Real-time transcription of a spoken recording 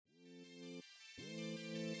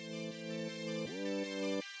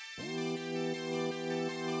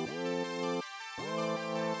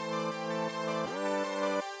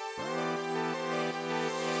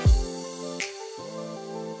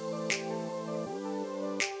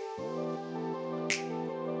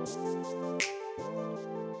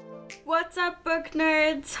What's up, book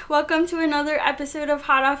nerds? Welcome to another episode of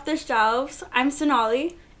Hot Off the Shelves. I'm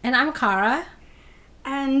Sonali. And I'm Kara.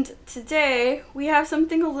 And today we have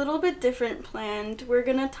something a little bit different planned. We're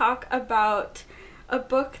going to talk about a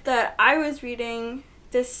book that I was reading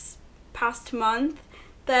this past month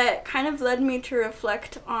that kind of led me to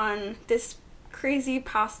reflect on this crazy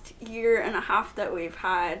past year and a half that we've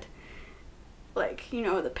had. Like, you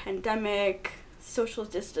know, the pandemic, social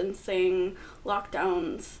distancing,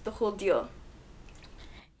 lockdowns, the whole deal.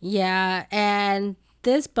 Yeah, and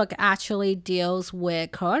this book actually deals with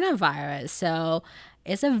coronavirus. So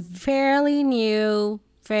it's a fairly new,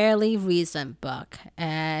 fairly recent book.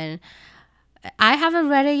 And I haven't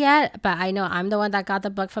read it yet, but I know I'm the one that got the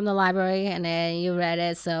book from the library and then you read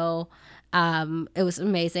it. So it was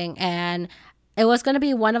amazing. And it was going to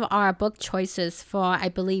be one of our book choices for, I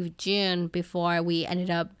believe, June before we ended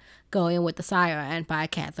up going with The Siren by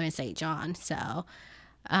Catherine St. John. So,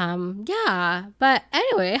 yeah. But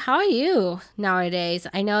anyway, how are you nowadays?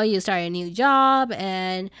 I know you started a new job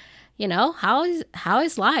and, you know, how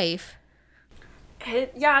is life?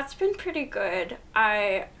 It's been pretty good.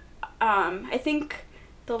 I think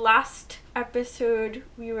the last episode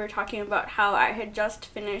we were talking about how I had just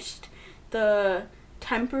finished the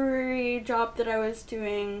temporary job that I was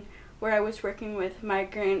doing where I was working with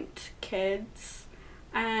migrant kids,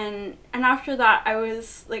 and after that I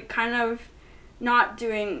was like kind of not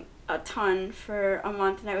doing a ton for a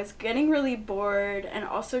month, and I was getting really bored and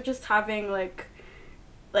also just having like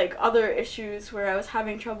other issues where I was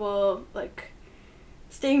having trouble like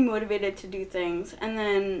staying motivated to do things, and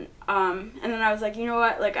then I was like, you know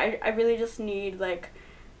what, like I really just need like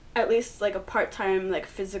at least like a part-time like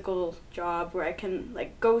physical job where I can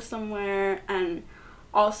like go somewhere and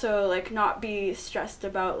also like not be stressed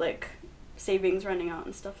about like savings running out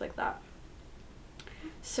and stuff like that.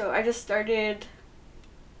 So I just started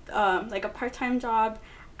like a part-time job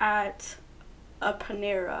at a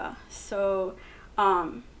Panera. So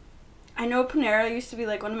I know Panera used to be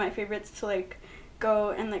like one of my favorites to like go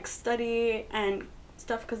and like study and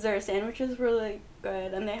stuff because their sandwiches were really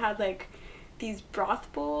good, and they had like these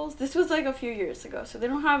broth bowls. This was like a few years ago, so they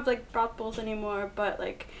don't have like broth bowls anymore, but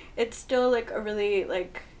like it's still like a really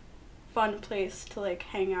like fun place to like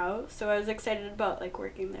hang out. So I was excited about like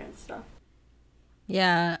working there and stuff.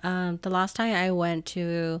 Yeah, the last time I went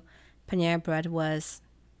to Panera Bread was,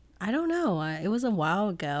 I don't know, it was a while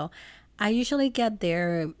ago. I usually get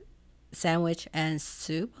their sandwich and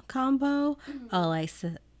soup combo, or like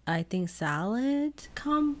I think salad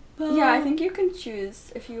combo. Yeah, I think you can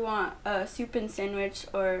choose if you want a soup and sandwich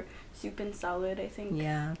or soup and salad, I think.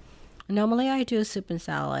 Yeah. Normally I do soup and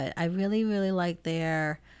salad. I really, really like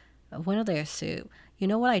one of their soup. You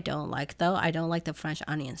know what I don't like though? I don't like the French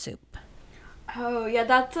onion soup. Oh, yeah,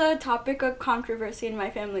 that's a topic of controversy in my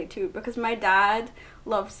family too, because my dad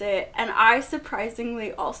loves it, and I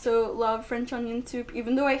surprisingly also love French onion soup,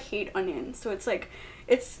 even though I hate onions. So it's like,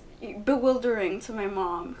 it's bewildering to my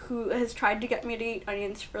mom, who has tried to get me to eat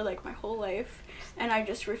onions for like my whole life, and I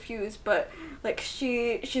just refuse. But like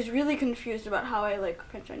she's really confused about how I like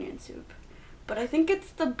French onion soup. But I think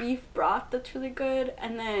it's the beef broth that's really good,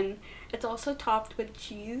 and then it's also topped with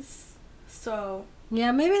cheese. So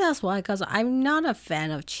Yeah, maybe that's why, because I'm not a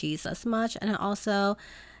fan of cheese as much, and also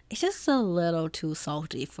it's just a little too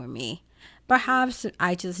salty for me. Perhaps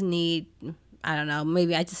I just need, I don't know,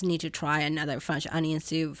 maybe I just need to try another French onion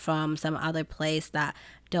soup from some other place that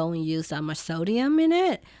don't use that much sodium in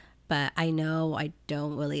it. But I know I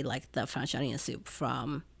don't really like the French onion soup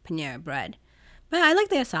from Panera Bread. But I like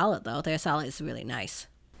their salad though. Their salad is really nice.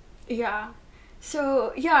 yeah.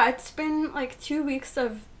 So yeah, it's been like 2 weeks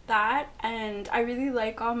of that, and I really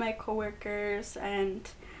like all my coworkers, and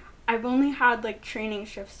I've only had like training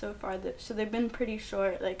shifts so far, so they've been pretty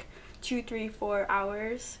short, like 2, 3, 4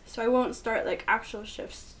 hours. So I won't start like actual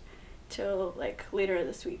shifts till like later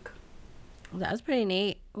this week. That's pretty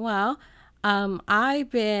neat. Well, I've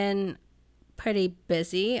been pretty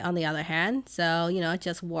busy on the other hand. So, you know,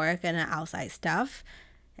 just work and outside stuff.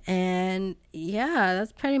 And yeah,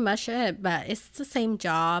 that's pretty much it. But it's the same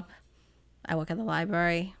job. I work at the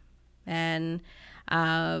library. And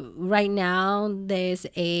right now, there's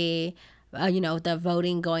the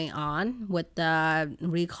voting going on with the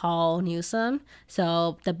recall Newsom.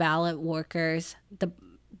 So the ballot workers, the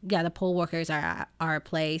poll workers are at our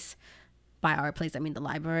place. By our place, I mean the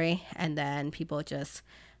library. And then people just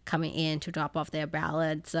coming in to drop off their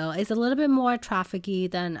ballot. So it's a little bit more trafficy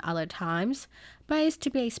than other times, but it's to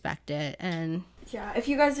be expected. And yeah, if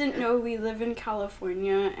you guys didn't know, we live in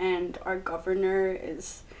California, and our governor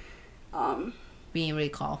is being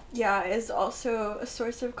recalled. Yeah, is also a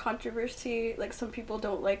source of controversy. Like, some people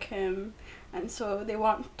don't like him, and so they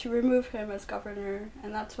want to remove him as governor,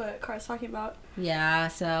 and that's what Car's talking about. Yeah,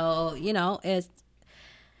 so,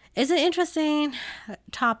 it's an interesting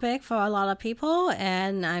topic for a lot of people,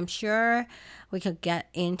 and I'm sure we could get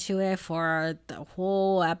into it for the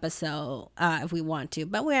whole episode if we want to,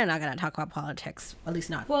 but we're not going to talk about politics, at least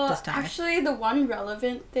not this time. Well, actually, the one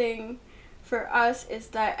relevant thing for us is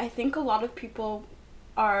that I think a lot of people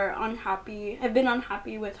have been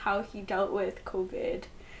unhappy with how he dealt with COVID,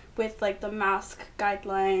 with like the mask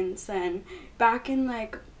guidelines, and back in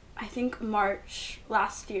like, I think March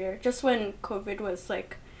last year, just when COVID was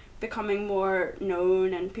like becoming more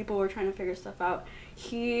known and people were trying to figure stuff out,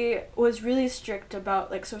 he was really strict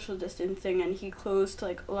about like social distancing, and he closed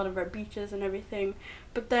like a lot of our beaches and everything.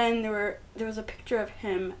 But then there was a picture of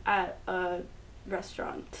him at a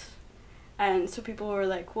restaurant, and so people were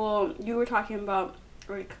like, well, you were talking about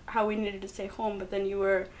like how we needed to stay home, but then you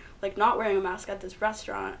were like not wearing a mask at this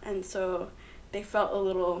restaurant, and so they felt a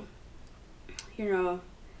little,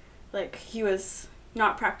 like he was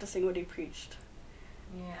not practicing what he preached.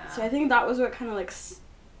 Yeah. So I think that was what kind of like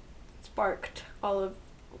sparked all of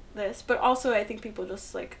this, but also I think people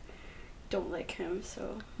just like don't like him.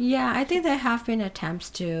 So yeah, I think there have been attempts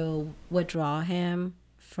to withdraw him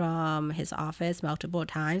from his office multiple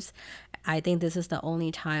times. I think this is the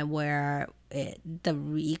only time where the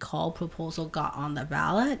recall proposal got on the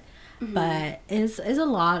ballot. Mm-hmm. But it's a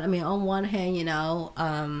lot. I mean, on one hand,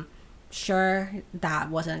 sure, that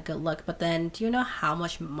wasn't a good look, but then do you know how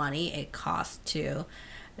much money it costs to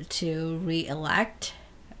re-elect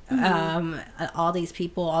all these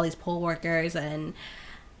people, all these poll workers? And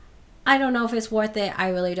I don't know if it's worth it. I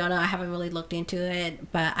really don't know. I haven't really looked into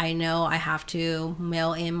it, but I know I have to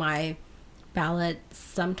mail in my ballot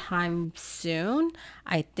sometime soon.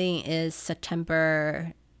 I think is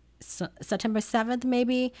September 7th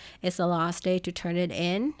maybe is the last day to turn it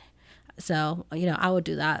in. So, I will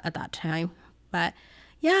do that at that time. But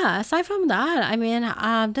yeah, aside from that, I mean,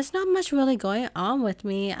 there's not much really going on with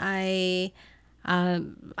me.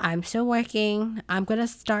 I'm still working. I'm going to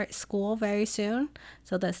start school very soon.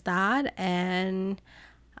 So there's that. And,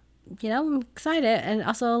 I'm excited. And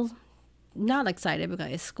also not excited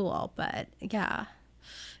because it's school. But yeah,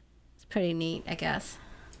 it's pretty neat, I guess.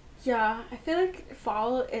 Yeah, I feel like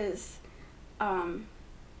fall is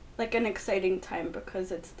like an exciting time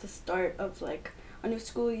because it's the start of like a new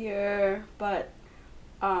school year, but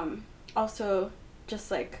also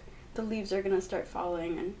just like the leaves are gonna start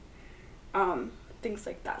falling and things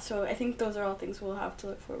like that. So I think those are all things we'll have to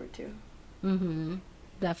look forward to. Mm-hmm.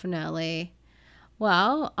 Definitely.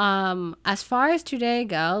 Well, as far as today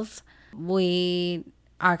goes, we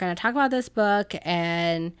are gonna talk about this book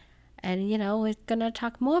and we're gonna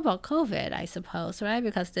talk more about COVID, I suppose, right?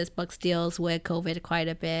 Because this book deals with COVID quite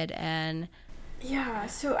a bit. And yeah,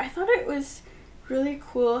 so I thought it was really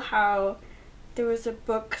cool how there was a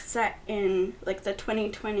book set in like the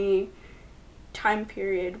 2020 time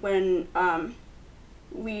period when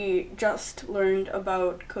we just learned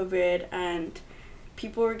about COVID and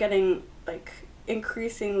people were getting like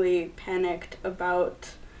increasingly panicked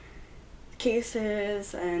about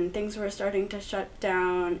cases and things were starting to shut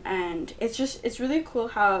down, and it's really cool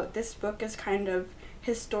how this book is kind of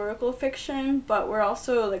historical fiction, but we're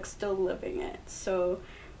also like still living it. So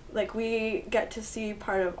like we get to see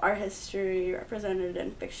part of our history represented in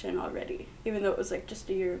fiction already, even though it was like just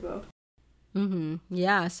a year ago. Mm-hmm.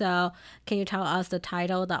 Yeah, so can you tell us the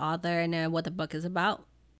title, the author, and what the book is about?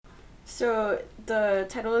 So the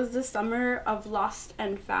title is The Summer of Lost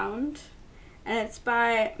and Found, and it's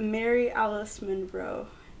by Mary Alice Monroe,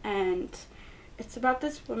 and it's about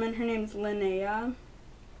this woman. Her name's Linnea,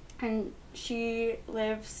 and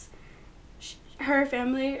her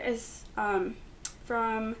family is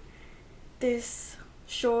from this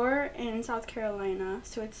shore in South Carolina,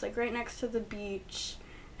 so it's like right next to the beach,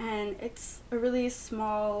 and it's a really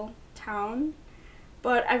small town,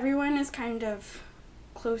 but everyone is kind of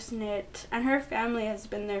close-knit, and her family has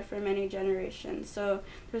been there for many generations, so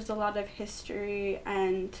there's a lot of history.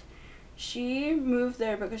 And she moved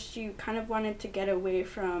there because she kind of wanted to get away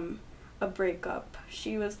from a breakup.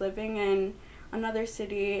 She was living in another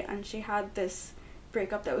city and she had this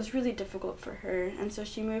breakup that was really difficult for her, and so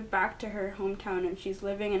she moved back to her hometown, and she's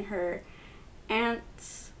living in her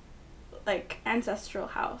aunt's like ancestral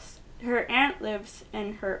house. Her aunt lives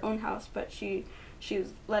in her own house, but she's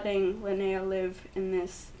letting Linnea live in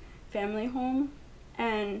this family home.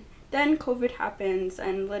 And then COVID happens,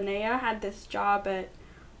 and Linnea had this job at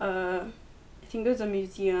I think it was a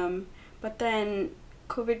museum, but then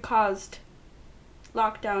COVID caused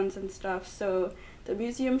lockdowns and stuff, so the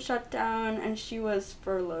museum shut down and she was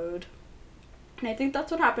furloughed. And I think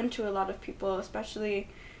that's what happened to a lot of people, especially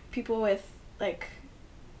people with like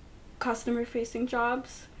customer facing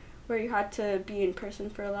jobs where you had to be in person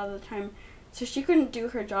for a lot of the time. So she couldn't do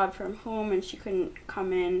her job from home and she couldn't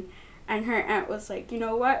come in, and her aunt was like, you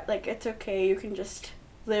know what, like it's okay, you can just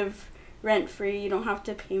live rent free, you don't have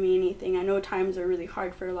to pay me anything. I know times are really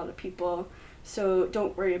hard for a lot of people, so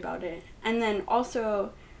don't worry about it. And then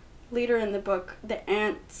also later in the book, the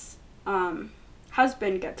aunt's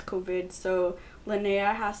husband gets COVID, so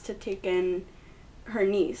Linnea has to take in her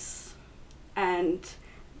niece, and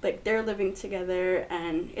like they're living together,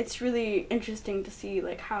 and it's really interesting to see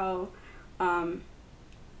like how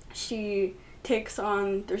she takes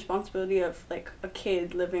on the responsibility of like a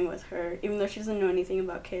kid living with her, even though she doesn't know anything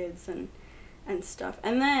about kids and stuff.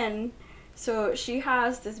 And then so she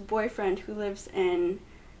has this boyfriend who lives in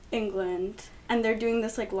England, and they're doing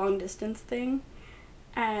this like long distance thing,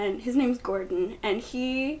 and his name's Gordon, and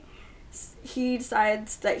he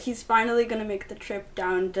decides that he's finally gonna make the trip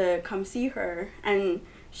down to come see her. And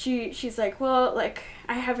she's like, well, like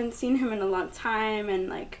I haven't seen him in a long time, and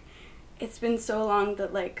like it's been so long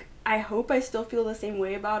that like I hope I still feel the same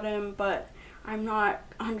way about him, but I'm not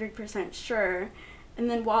 100% sure. And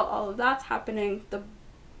then while all of that's happening, the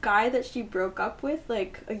guy that she broke up with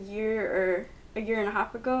like a year and a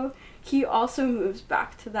half ago, he also moves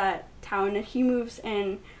back to that town, and he moves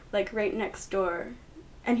in like right next door,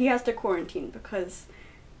 and he has to quarantine because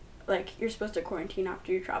like you're supposed to quarantine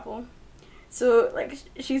after you travel. So like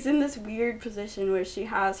she's in this weird position where she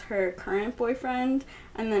has her current boyfriend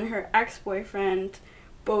and then her ex-boyfriend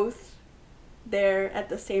both there at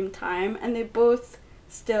the same time, and they both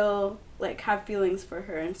still like have feelings for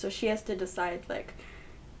her, and so she has to decide like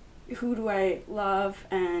who do I love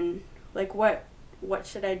and like what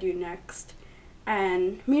should I do next.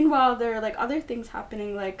 And meanwhile there are like other things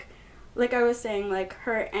happening, like I was saying, like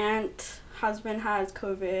her aunt husband has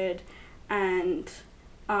COVID, and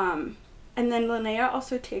then Linnea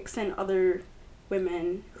also takes in other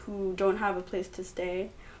women who don't have a place to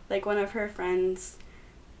stay. Like one of her friends,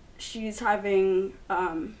 she's having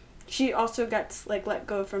she also gets like let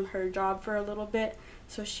go from her job for a little bit,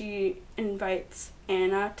 so she invites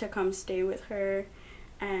Anna to come stay with her.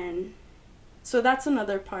 And so that's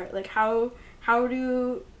another part, like how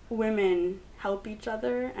do women help each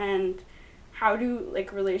other, and how do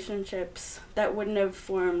like relationships that wouldn't have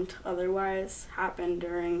formed otherwise happen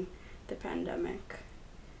during the pandemic.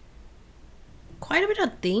 Quite a bit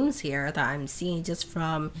of themes here that I'm seeing just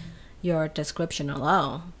from your description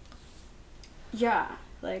alone. Yeah,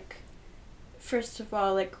 like first of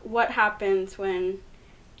all, like what happens when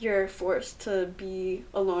you're forced to be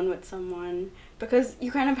alone with someone, because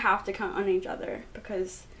you kind of have to count on each other,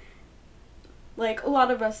 because like a lot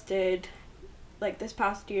of us did, like this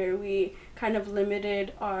past year we kind of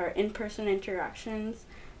limited our in-person interactions.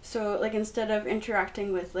 So like instead of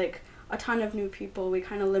interacting with like a ton of new people, we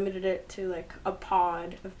kind of limited it to like a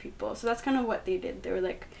pod of people. So that's kind of what they did. They were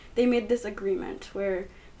like, they made this agreement where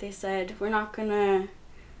they said, we're not gonna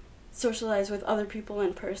socialize with other people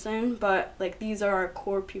in person, but like these are our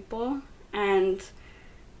core people. And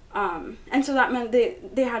so that meant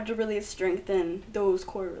they had to really strengthen those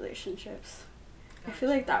core relationships. I feel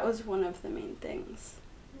like that was one of the main things.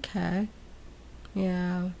 Okay.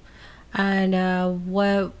 Yeah. And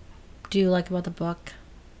what do you like about the book?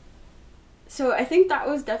 So I think that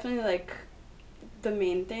was definitely like the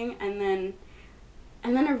main thing, and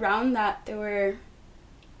then around that there were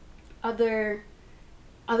other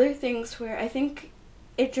things where I think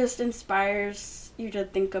it just inspires you to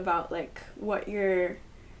think about like to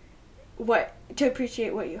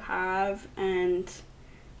appreciate what you have. And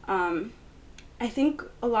I think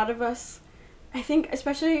a lot of us,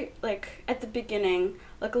 especially like at the beginning,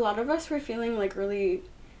 like a lot of us were feeling like really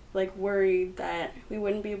like worried that we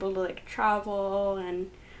wouldn't be able to like travel, and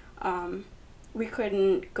we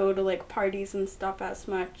couldn't go to like parties and stuff as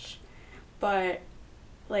much. But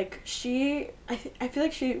like I feel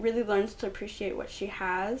like she really learns to appreciate what she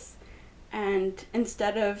has, and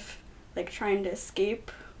instead of like trying to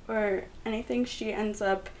escape or anything, she ends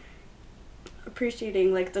up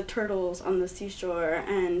appreciating like the turtles on the seashore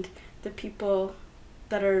and the people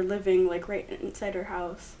that are living like right inside her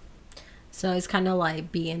house. So it's kind of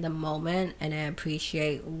like be in the moment and then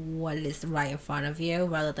appreciate what is right in front of you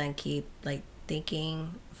rather than keep like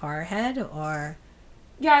thinking far ahead. Or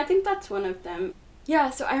yeah, I think that's one of them.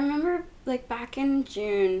 Yeah, so I remember like back in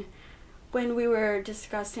June when we were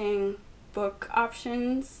discussing book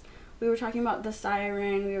options, we were talking about The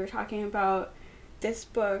Siren, we were talking about this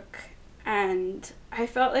book, and I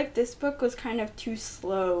felt like this book was kind of too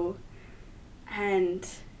slow, and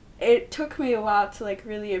it took me a while to like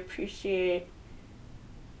really appreciate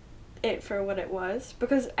it for what it was,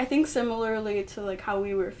 because I think similarly to like how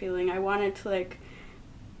we were feeling, I wanted to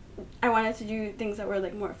do things that were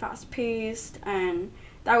like more fast paced, and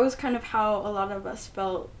that was kind of how a lot of us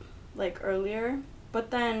felt like earlier. But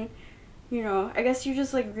then, you know, I guess you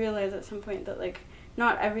just like realize at some point that like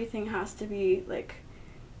not everything has to be like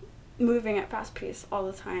moving at fast pace all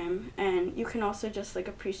the time, and you can also just like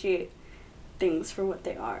appreciate things for what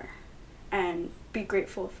they are and be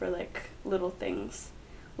grateful for like little things.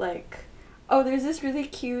 Like, oh, there's this really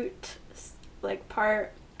cute like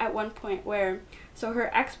part at one point where so her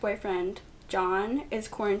ex-boyfriend John is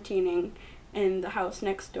quarantining in the house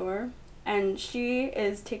next door, and she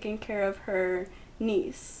is taking care of her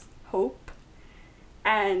niece Hope,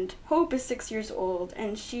 and Hope is 6 years old,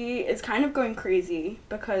 and she is kind of going crazy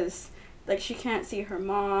because like she can't see her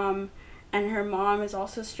mom, and her mom is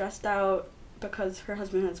also stressed out because her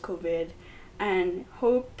husband has COVID, and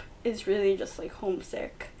Hope is really just like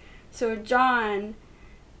homesick. So John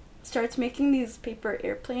starts making these paper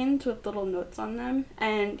airplanes with little notes on them,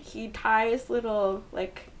 and he ties little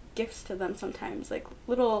like gifts to them sometimes, like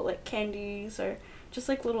little like candies or just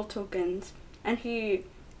like little tokens, and he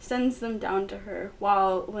sends them down to her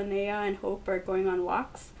while Linnea and Hope are going on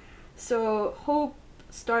walks. So Hope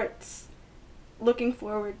starts looking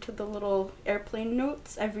forward to the little airplane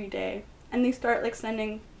notes every day, and they start like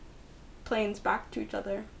sending planes back to each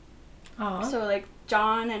other. Aww. So like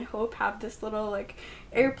John and Hope have this little like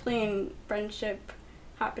airplane friendship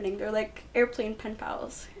happening. They're like airplane pen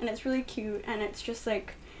pals, and it's really cute, and it's just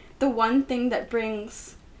like the one thing that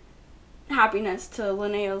brings happiness to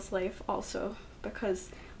Linnea's life also, because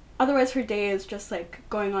otherwise her day is just like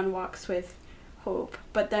going on walks with Hope,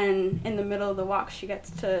 but then in the middle of the walk she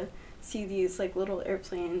gets to see these like little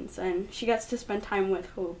airplanes, and she gets to spend time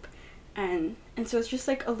with Hope, and so it's just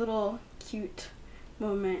like a little cute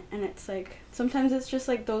moment, and it's like sometimes it's just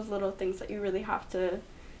like those little things that you really have to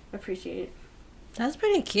appreciate. That's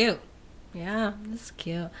pretty cute. Yeah, that's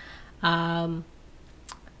cute.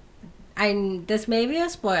 This may be a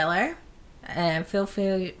spoiler, and feel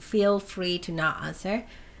free to not answer.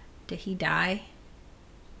 Did he die?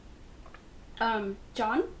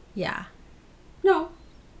 John? Yeah. No.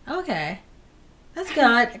 Okay. That's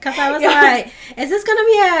good, because I was like, is this going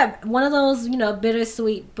to be one of those, you know,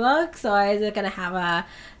 bittersweet books, or is it going to have a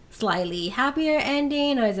slightly happier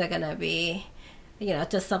ending, or is it going to be, you know,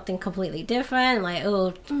 just something completely different? Like,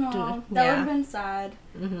 oh, no, that would have been sad.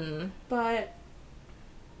 Mm-hmm. But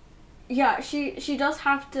yeah, she does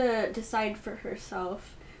have to decide for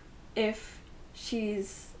herself if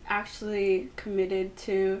she's actually committed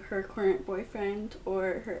to her current boyfriend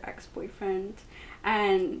or her ex-boyfriend,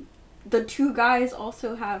 and the two guys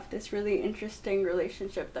also have this really interesting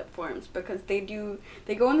relationship that forms because they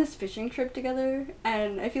go on this fishing trip together,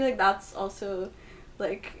 and I feel like that's also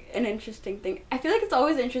like an interesting thing. I feel like it's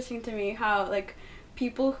always interesting to me how like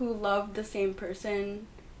people who love the same person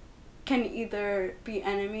can either be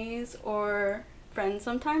enemies or friends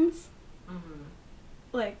sometimes. Mm-hmm.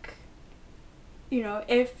 Like, you know,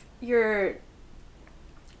 if you're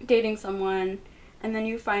dating someone and then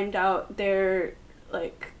you find out they're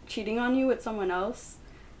like cheating on you with someone else,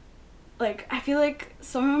 like I feel like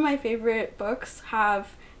some of my favorite books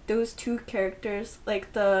have those two characters,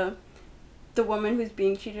 like the woman who's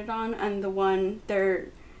being cheated on and the one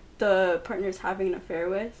the partner's having an affair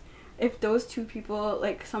with. If those two people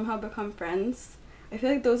like somehow become friends, I feel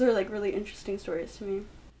like those are like really interesting stories to me.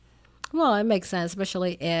 Well, it makes sense,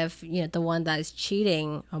 especially if, you know, the one that is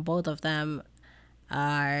cheating on both of them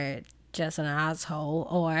are just an asshole,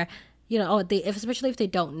 or, you know, especially if they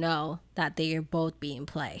don't know that they are both being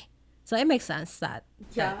played. So it makes sense that.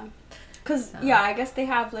 Yeah. Because, yeah, I guess they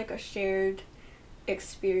have like a shared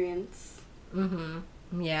experience.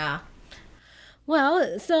 Mm-hmm. Yeah.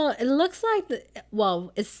 Well, so it looks like,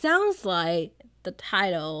 it sounds like the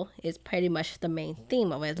title is pretty much the main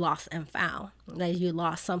theme of it, lost and found. Like you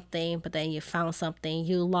lost something, but then you found something.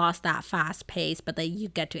 You lost that fast pace, but then you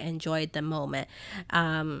get to enjoy the moment.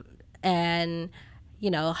 And, you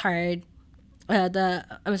know, Hope, the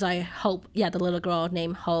little girl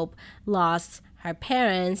named Hope lost her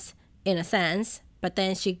parents in a sense, but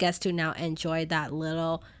then she gets to now enjoy that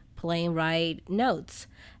little plane ride notes.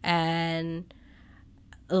 And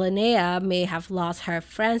Linnea may have lost her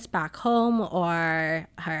friends back home or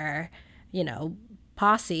her, you know,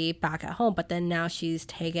 posse back at home, but then now she's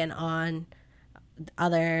taken on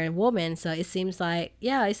other women. So it seems like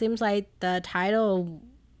the title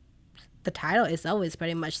is always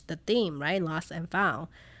pretty much the theme, right? Lost and found.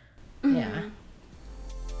 Yeah.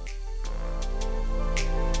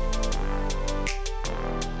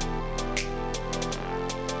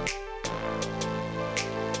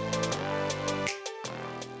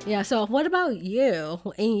 Yeah, so what about you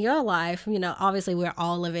in your life? You know, obviously we're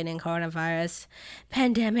all living in coronavirus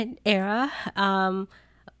pandemic era.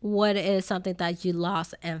 What is something that you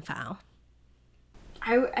lost and found?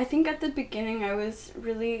 I think at the beginning I was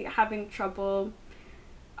really having trouble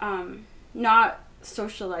not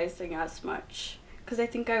socializing as much because I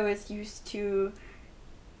think I was used to,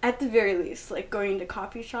 at the very least, like going to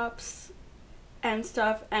coffee shops and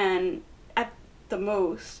stuff, and at the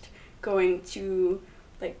most going to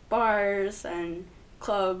like bars and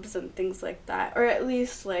clubs and things like that, or at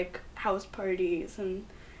least like house parties,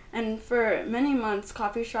 and for many months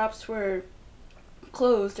coffee shops were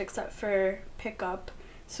closed except for pickup.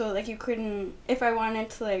 So like you couldn't, if I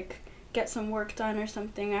wanted to like get some work done or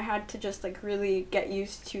something, I had to just like really get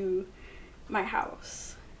used to my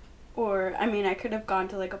house. Or I mean I could have gone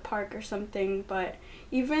to like a park or something, but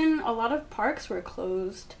even a lot of parks were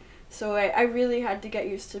closed. So I really had to get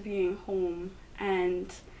used to being home.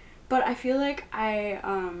 And but I feel like I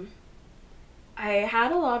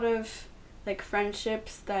had a lot of like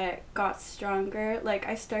friendships that got stronger. Like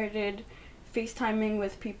I started FaceTiming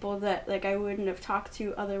with people that like I wouldn't have talked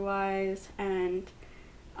to otherwise, and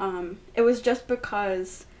it was just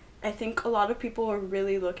because I think a lot of people were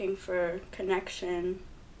really looking for connection,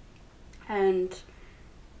 and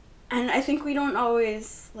I think we don't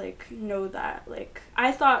always like know that. Like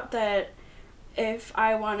I thought that if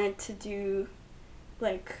I wanted to do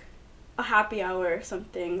like a happy hour or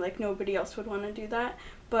something, like nobody else would want to do that.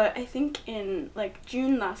 But I think in like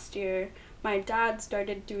June last year, my dad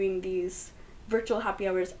started doing these virtual happy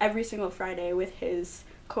hours every single Friday with his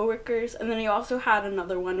coworkers, and then he also had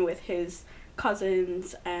another one with his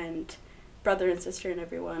cousins and brother and sister and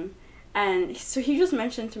everyone. And so he just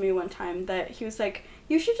mentioned to me one time that he was like,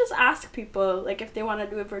 you should just ask people like if they want to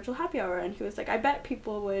do a virtual happy hour, and he was like, I bet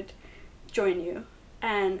people would join you.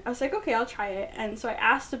 And I was like, okay, I'll try it. And so I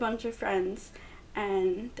asked a bunch of friends,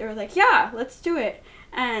 and they were like, yeah, let's do it.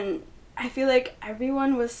 And I feel like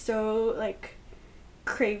everyone was so like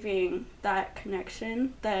craving that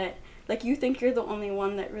connection that like you think you're the only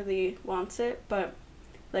one that really wants it. But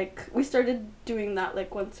like we started doing that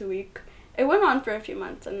like once a week. It went on for a few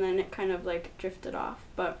months, and then it kind of like drifted off.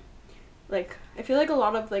 But like I feel like a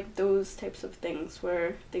lot of like those types of things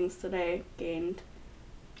were things that I gained.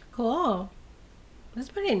 Cool. That's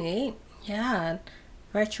pretty neat. Yeah.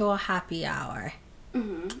 Virtual happy hour.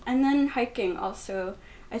 And then hiking also.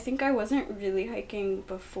 I think I wasn't really hiking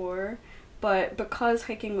before, but because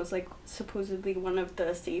hiking was like supposedly one of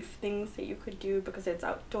the safe things that you could do because it's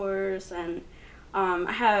outdoors, and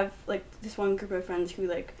I have like this one group of friends who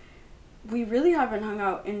like we really haven't hung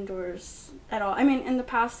out indoors at all. I mean, in the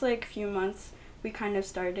past like few months we kind of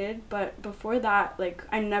started, but before that like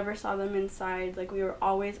I never saw them inside. Like we were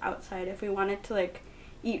always outside. If we wanted to like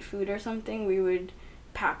eat food or something, we would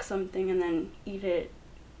pack something and then eat it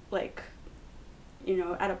like, you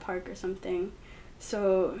know, at a park or something.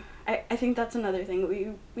 So I think that's another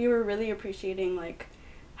thing. We were really appreciating like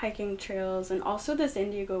hiking trails and also the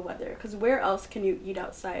San Diego weather, because where else can you eat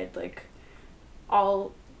outside like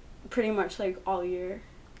all pretty much like all year?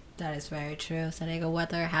 That is very true. San Diego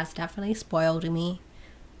weather has definitely spoiled me.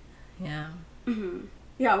 Yeah.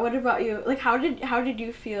 Yeah, what about you? Like how did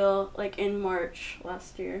you feel like in March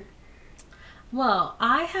last year? Well,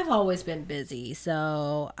 I have always been busy.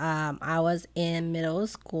 So I was in middle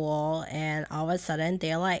school, and all of a sudden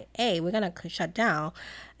they're like, hey, we're going to shut down.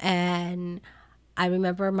 And I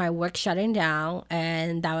remember my work shutting down,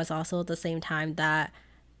 and that was also the same time that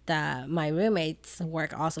my roommates'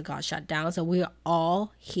 work also got shut down. So we were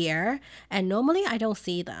all here, and normally I don't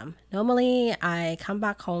see them. Normally I come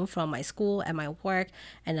back home from my school and my work,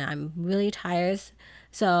 and I'm really tired.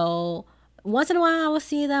 So once in a while I will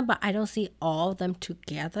see them, but I don't see all of them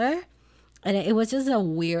together. And it was just a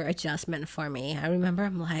weird adjustment for me. I remember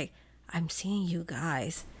I'm like, I'm seeing you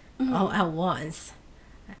guys all at once.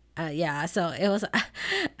 Yeah, so it was.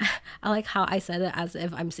 I like how I said it as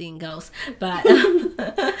if I'm seeing ghosts, but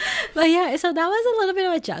but yeah. So that was a little bit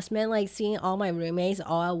of adjustment, like seeing all my roommates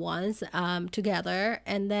all at once, together,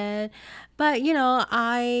 and then, but you know,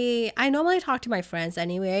 I normally talk to my friends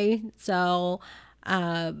anyway, so.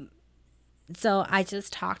 So I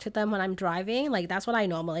just talk to them when I'm driving. Like that's what I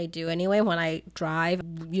normally do anyway when I drive.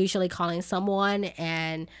 Usually calling someone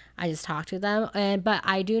and I just talk to them. But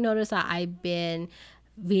I do notice that I've been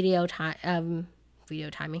video timing.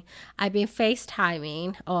 I've been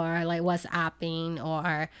FaceTiming or like WhatsApping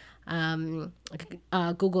or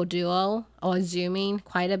Google Duo or Zooming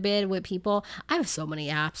quite a bit with people. I have so many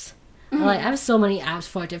apps. Like I have so many apps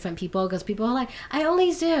for different people because people are like, I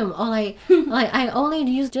only Zoom or like I only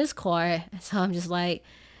use Discord. So I'm just like,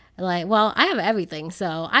 well, I have everything,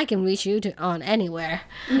 so I can reach you on anywhere.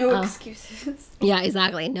 No excuses. Yeah,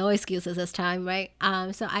 exactly. No excuses this time, right?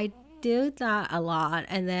 So I do that a lot,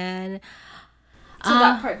 and then So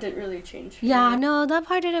that part didn't really change. yeah, no, that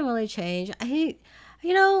part didn't really change. The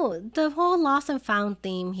whole lost and found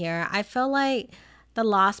theme here, I feel like the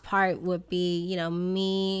lost part would be,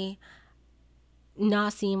 me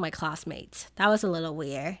not seeing my classmates. That was a little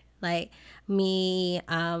weird. Like me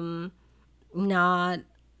not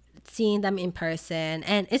seeing them in person.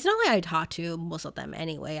 And it's not like I talk to most of them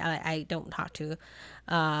anyway. I don't talk to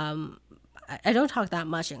I don't talk that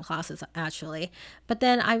much in classes actually, but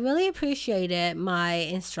then I really appreciated my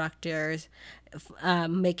instructors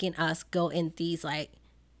making us go in these like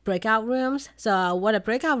breakout rooms. So what a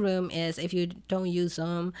breakout room is, if you don't use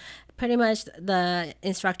them, pretty much the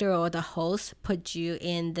instructor or the host put you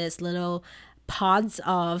in this little pods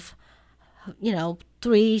of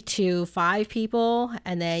 3 to 5 people,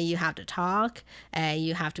 and then you have to talk and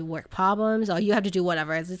you have to work problems or you have to do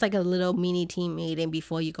whatever. It's like a little mini team meeting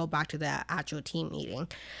before you go back to the actual team meeting.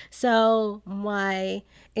 So my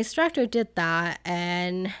instructor did that,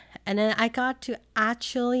 and then I got to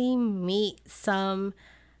actually meet some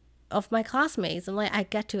of my classmates, and like I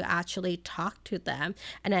get to actually talk to them.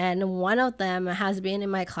 And then one of them has been in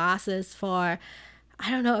my classes for, I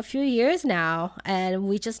don't know, a few years now, and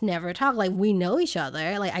we just never talk. Like we know each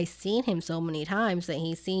other. Like I've seen him so many times that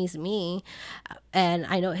he sees me, and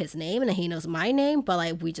I know his name and he knows my name, but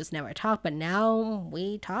like we just never talk. But now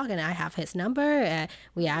we talk, and I have his number, and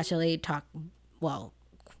we actually talk. Well,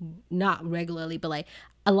 not regularly, but like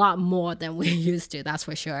a lot more than we used to. That's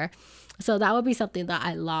for sure. So that would be something that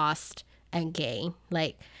I lost and gained.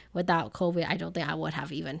 Like without COVID, I don't think I would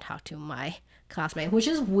have even talked to my classmate, which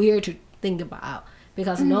is weird to think about.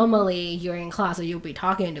 Because normally you're in class and you'll be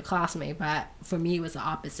talking to classmates, but for me it was the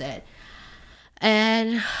opposite.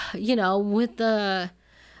 And with the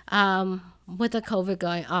COVID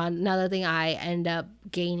going on, another thing I end up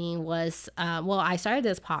gaining was I started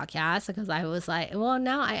this podcast because I was like, well,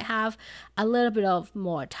 now I have a little bit of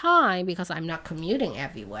more time because I'm not commuting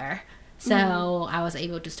everywhere. So I was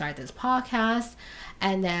able to start this podcast,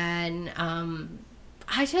 and then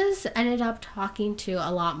I just ended up talking to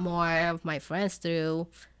a lot more of my friends through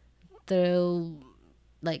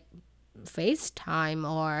like FaceTime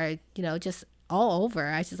or, just all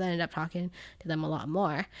over. I just ended up talking to them a lot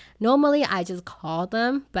more. Normally I just call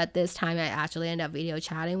them, but this time I actually end up video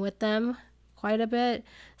chatting with them quite a bit.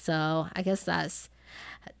 So I guess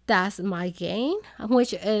that's my gain,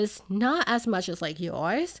 which is not as much as like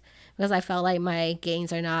yours, because I felt like my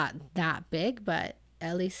gains are not that big, but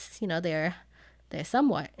at least, they're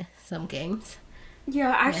somewhat some games.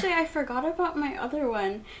 Yeah, actually, I forgot about my other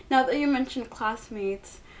one. Now that you mentioned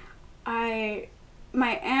classmates, my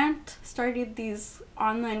aunt started these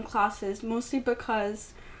online classes mostly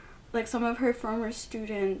because, like, some of her former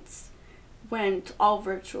students went all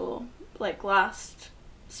virtual, like, last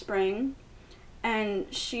spring, and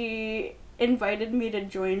she invited me to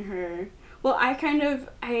join her. Well,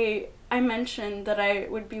 I mentioned that I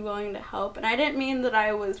would be willing to help, and I didn't mean that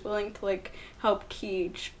I was willing to, like, help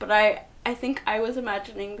teach, but I think I was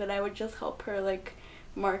imagining that I would just help her, like,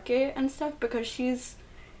 market and stuff, because she was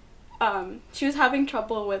having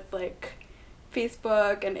trouble with, like,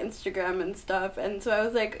 Facebook and Instagram and stuff, and so I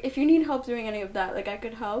was like, if you need help doing any of that, like, I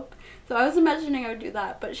could help. So I was imagining I would do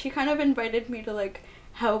that, but she kind of invited me to, like,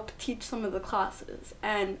 help teach some of the classes,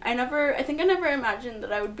 and I think I never imagined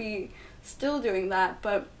that I would be still doing that,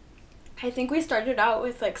 but I think we started out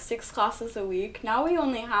with like 6 classes a week. Now we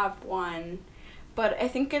only have 1, but I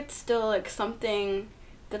think it's still like something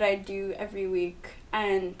that I do every week,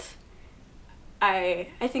 and I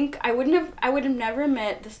think I would have never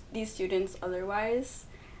met these students otherwise,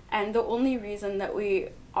 and the only reason that we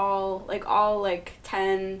all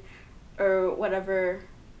 10 or whatever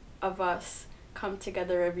of us come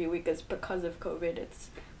together every week is because of COVID.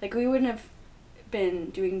 It's like we wouldn't have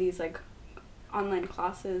been doing these like online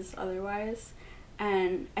classes otherwise,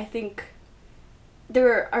 and I think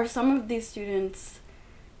there are some of these students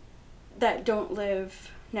that don't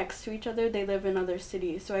live next to each other. They live in other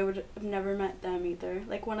cities, so I would have never met them either.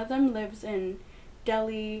 Like one of them lives in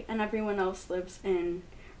Delhi, and everyone else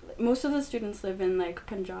most of the students live in like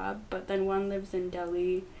Punjab, but then one lives in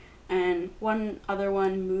Delhi, and one other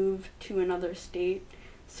one moved to another state.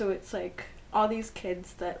 So it's like all these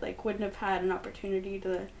kids that like wouldn't have had an opportunity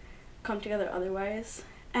to come together otherwise,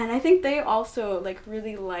 And I think they also like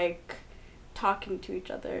really like talking to each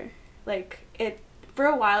other. Like it for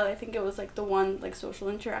a while, I think it was like the one like social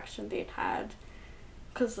interaction they'd had,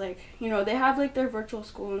 because like, you know, they have like their virtual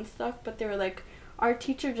school and stuff, but they were like, our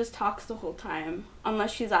teacher just talks the whole time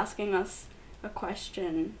unless she's asking us a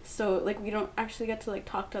question, so like we don't actually get to like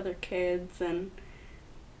talk to other kids.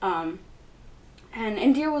 Um and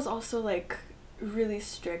India was also like really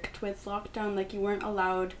strict with lockdown. Like you weren't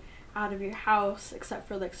allowed out of your house except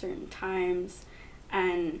for like certain times,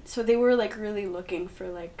 and so they were like really looking for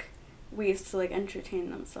like ways to like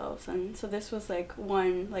entertain themselves, and so this was like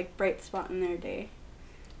one like bright spot in their day.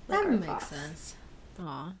 Like That our makes class. sense.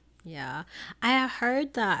 Aw, yeah. I have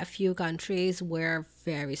heard that a few countries were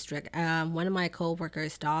very strict. One of my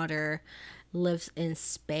coworkers' daughter lives in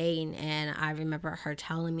Spain, and I remember her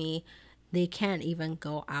telling me they can't even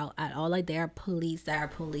go out at all. Like there are police that are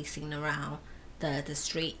policing around the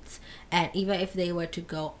streets, and even if they were to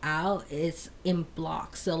go out, it's in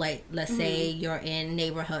blocks. So like, let's say you're in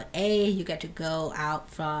neighborhood A, you get to go out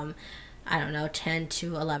from, I don't know, 10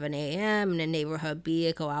 to 11 a.m. and in neighborhood B,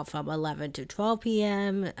 it go out from 11 to 12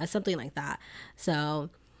 p.m., something like that. So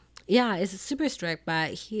yeah, it's super strict,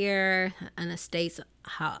 but here in the States,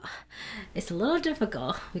 how it's a little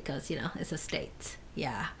difficult because, you know, it's a state.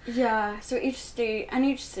 Yeah. Yeah, so each state and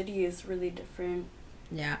each city is really different.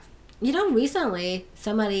 Yeah. You know, recently,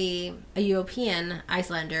 somebody, a European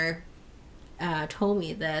Icelander, told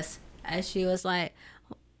me this, and she was like,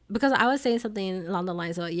 because I was saying something along the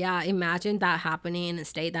lines of, yeah, imagine that happening in a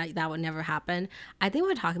state that would never happen. I think we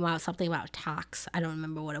were talking about something about tax. I don't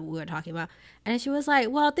remember what we were talking about. And she was like,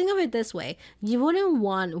 well, think of it this way. You wouldn't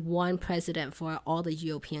want one president for all the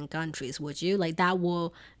European countries, would you? Like, that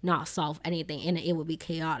will not solve anything, and it would be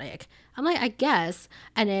chaotic. I'm like, I guess.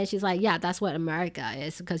 And then she's like, yeah, that's what America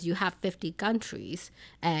is, because you have 50 countries.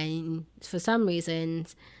 And for some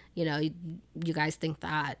reasons, you know, you guys think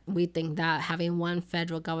that we think that having one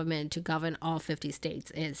federal government to govern all 50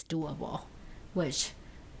 states is doable, which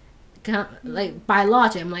like by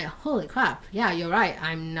logic, I'm like, holy crap, yeah, you're right.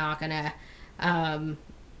 I'm not gonna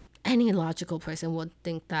any logical person would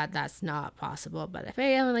think that that's not possible, but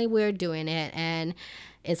apparently we're doing it, and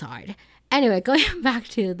it's hard. Anyway, going back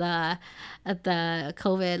to the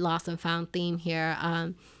COVID lost and found theme here.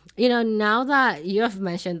 You know, now that you have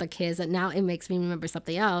mentioned the kids, now it makes me remember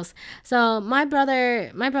something else. So my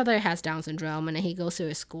brother has Down syndrome, and he goes to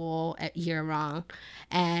his school at year round,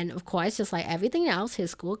 and of course, just like everything else,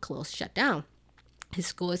 his school shut down. His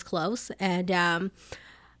school is closed, and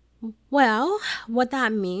well, what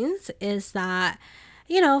that means is that,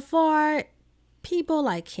 you know, for people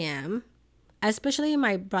like him, especially in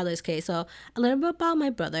my brother's case. So a little bit about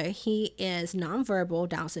my brother. He is nonverbal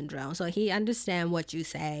Down syndrome. So he understands what you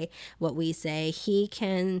say, what we say. He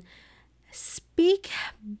can speak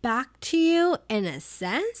back to you in a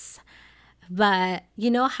sense, but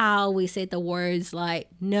you know how we say the words like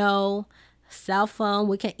no, cell phone,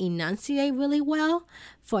 we can enunciate really well.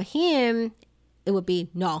 For him, it would be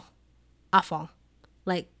no, iPhone.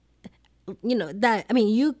 Like, you know, that, I mean,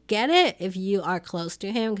 you get it if you are close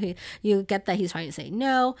to him. You get that he's trying to say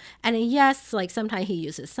no. And then yes, like sometimes he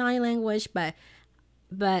uses sign language, but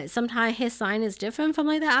sometimes his sign is different from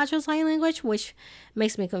like the actual sign language, which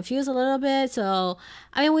makes me confused a little bit. So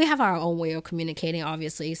I mean, we have our own way of communicating,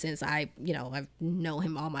 obviously, since I've known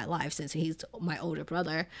him all my life, since he's my older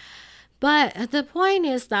brother. But the point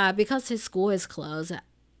is that because his school is closed,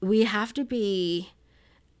 we have to be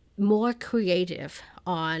more creative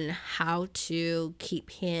on how to keep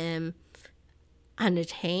him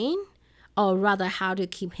entertained, or rather how to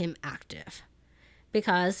keep him active.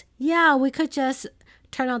 Because yeah, we could just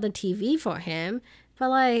turn on the TV for him, but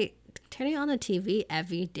like turning on the TV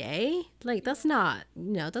every day, like that's not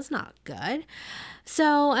good.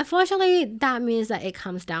 So unfortunately, that means that it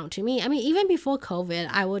comes down to me. I mean, even before COVID,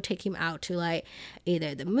 I would take him out to like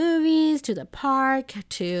either the movies, to the park,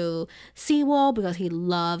 to SeaWorld, because he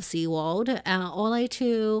loves SeaWorld, or like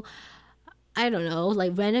to, I don't know,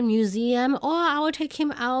 like random museum, or I would take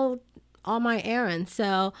him out on my errands.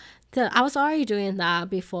 So I was already doing that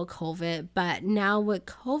before COVID, but now with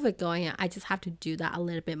COVID going on, I just have to do that a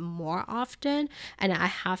little bit more often, and I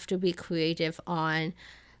have to be creative on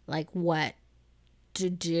like what to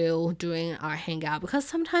do during our hangout, because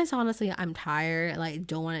sometimes honestly I'm tired, like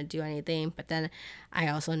don't want to do anything, but then I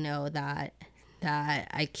also know that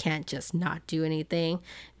I can't just not do anything,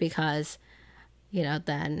 because you know,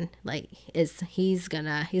 then like he's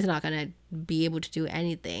not gonna be able to do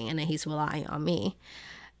anything, and then he's relying on me.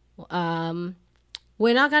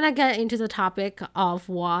 we're not gonna get into the topic of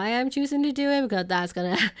why I'm choosing to do it, because that's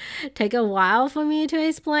gonna take a while for me to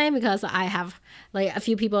explain, because I have like a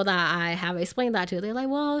few people that I have explained that to. They're like,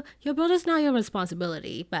 well, your brother's not your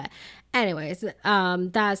responsibility. But anyways,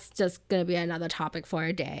 that's just gonna be another topic for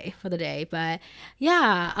the day. But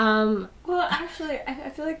yeah, well, actually, I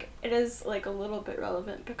feel like it is like a little bit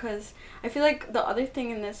relevant, because I feel like the other thing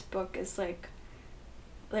in this book is like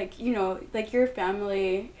you know, like your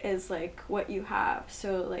family is like what you have,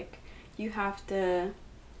 so like you have to,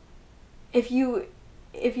 if you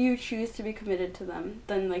choose to be committed to them,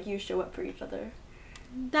 then like you show up for each other.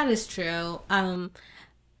 That is true. That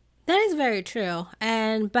is very true.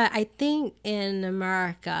 But I think in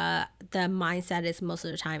America, the mindset is most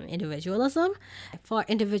of the time individualism. For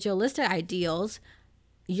individualistic ideals,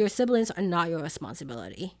 your siblings are not your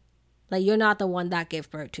responsibility. Like, you're not the one that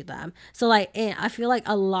gave birth to them. So like, I feel like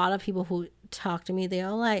a lot of people who talk to me, they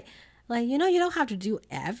are like, you know, you don't have to do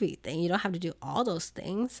everything. You don't have to do all those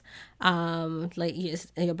things. Like,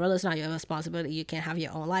 your brother's not your responsibility. You can have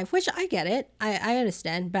your own life, which I get it. I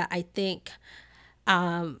understand. But I think,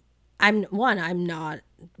 I'm not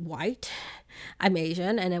white. I'm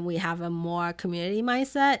Asian. And then we have a more community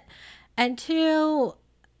mindset. And two,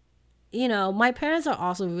 you know, my parents are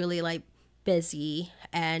also really like busy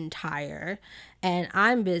and tired, and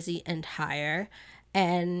I'm busy and tired.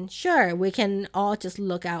 And sure, we can all just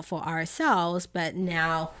look out for ourselves, but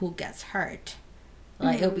now who gets hurt?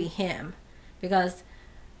 Like, it'll be him, because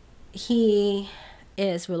he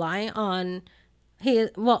is relying on he's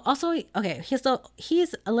a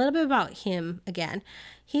little bit about him again.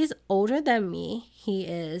 He's older than me. He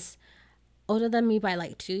is older than me by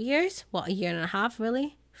like 2 years. Well, a year and a half,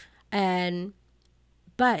 really.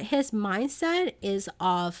 But his mindset is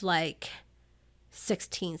of like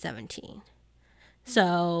 16, 17.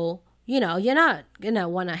 So, you know, you're not going to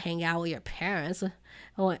want to hang out with your parents,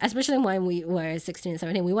 especially when we were 16 and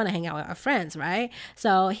 17. We want to hang out with our friends, right?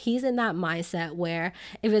 So he's in that mindset where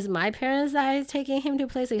if it's my parents that is taking him to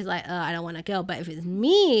places, he's like, I don't want to go. But if it's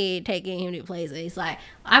me taking him to places, he's like,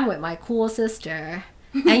 I'm with my cool sister.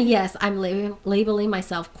 And yes, I'm labeling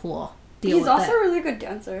myself cool. He's also a really good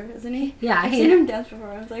dancer, isn't he? Yeah. I've seen him dance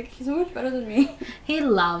before. I was like, he's so much better than me. He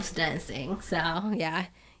loves dancing. So, yeah,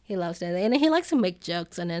 he loves dancing. And he likes to make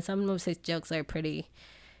jokes. And then some of his jokes are pretty...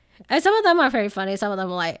 And some of them are very funny. Some of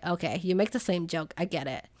them are like, okay, you make the same joke. I get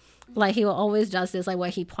it. Like, he will always does this, like,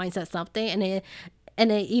 where he points at something.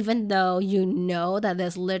 And even though you know that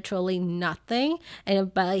there's literally nothing,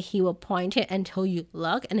 but he will point it until you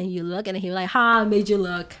look. And then you look, and then he'll like, I made you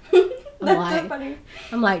look. That's so funny.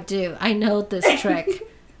 I'm like, dude, I know this trick.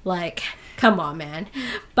 Like, come on, man.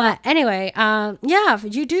 But anyway, yeah,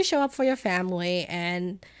 you do show up for your family,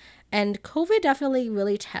 and COVID definitely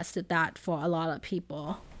really tested that for a lot of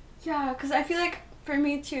people. Yeah, because I feel like for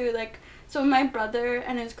me too, like, so my brother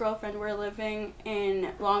and his girlfriend were living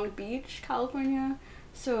in Long Beach, California,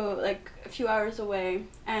 so like a few hours away,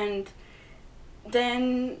 and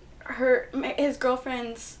then his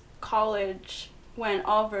girlfriend's college went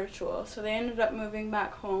all virtual, so they ended up moving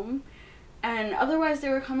back home, and otherwise they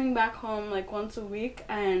were coming back home like once a week,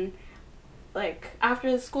 and like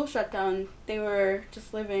after the school shut down, they were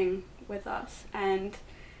just living with us, and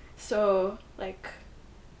so like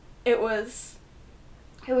it was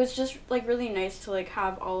just like really nice to like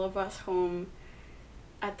have all of us home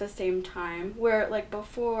at the same time, where like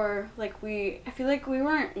before, like I feel like we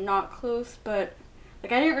weren't not close, but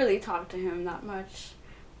like I didn't really talk to him that much.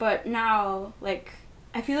 But now, like,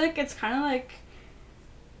 I feel like it's kind of like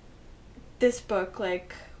this book,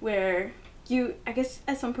 like, where I guess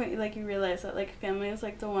at some point, like, you realize that, like, family is,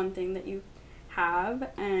 like, the one thing that you have,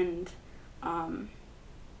 and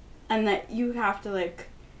that you have to, like,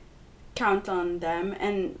 count on them,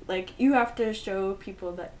 and, like, you have to show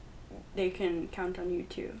people that they can count on you,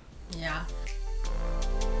 too. Yeah.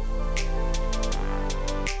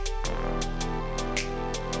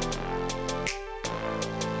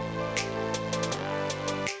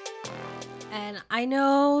 And I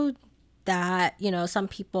know that, you know, some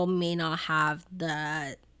people may not have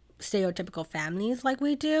the stereotypical families like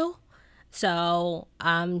we do. So,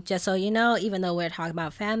 just so you know, even though we're talking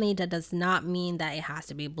about family, that does not mean that it has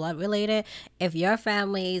to be blood related. If your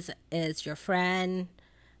family is your friend,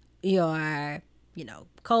 your, you know,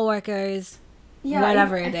 co-workers,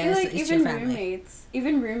 whatever it is, like it's your family.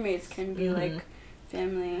 Even roommates can be like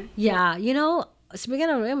family. Yeah, you know, speaking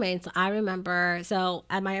of roommates, I remember, so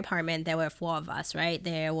at my apartment, there were 4 of us, right?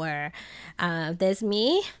 There's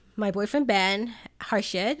me, my boyfriend Ben,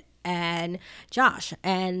 Harshit, and Josh.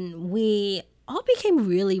 And we all became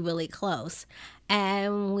really, really close.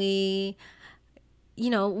 And we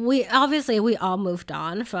we all moved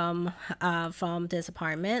on from this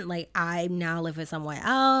apartment. Like, I now live with somewhere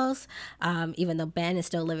else. Even though Ben is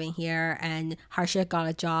still living here, and Harsha got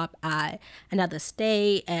a job at another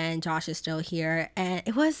state, and Josh is still here. And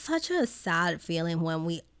it was such a sad feeling when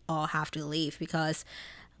we all have to leave, because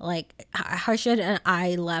like Harshad and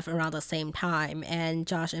I left around the same time, and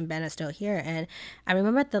Josh and Ben are still here. And I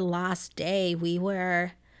remember the last day we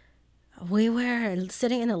were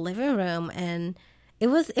sitting in the living room, and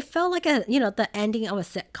it felt like the ending of a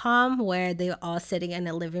sitcom where they were all sitting in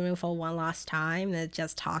the living room for one last time and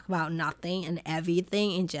just talk about nothing and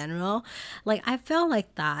everything in general. Like, I felt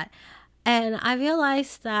like that. And I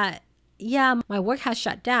realized that, yeah, my work has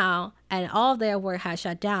shut down and all of their work has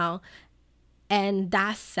shut down. And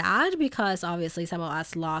that's sad because obviously some of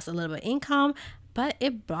us lost a little bit of income, but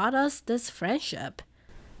it brought us this friendship.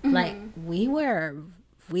 Mm-hmm. Like, we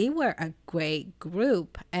were a great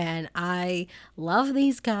group, and I love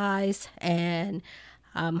these guys, and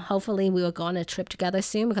hopefully we will go on a trip together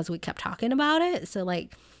soon because we kept talking about it. So,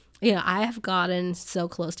 like, I have gotten so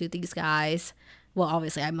close to these guys. Well,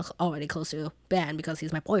 obviously I'm already close to Ben because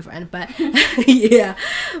he's my boyfriend, but yeah,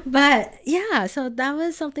 so that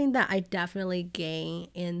was something that I definitely gained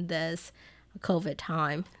in this COVID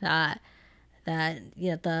time, that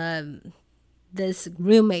this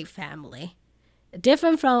roommate family,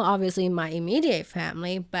 different from obviously my immediate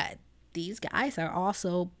family, but these guys are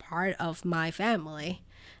also part of my family,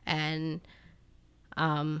 and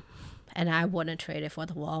I wouldn't trade it for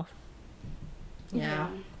the world. Yeah.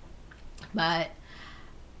 But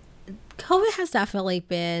COVID has definitely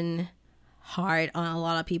been hard on a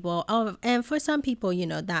lot of people. Oh, and for some people,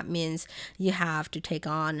 that means you have to take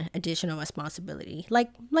on additional responsibility,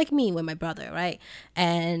 like me with my brother, right?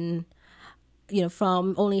 And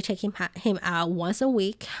from only taking him out once a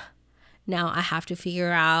week, now I have to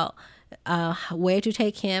figure out where to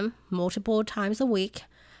take him multiple times a week,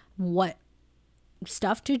 what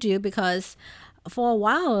stuff to do, because for a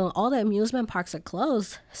while all the amusement parks are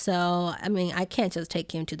closed. So I mean, I can't just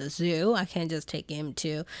take him to the zoo, I can't just take him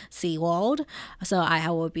to SeaWorld. So I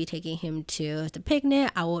will be taking him to the picnic.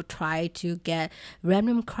 I will try to get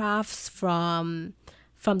random crafts from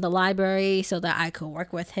the library so that I could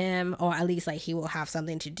work with him, or at least like he will have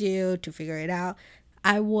something to do to figure it out.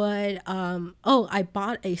 I would I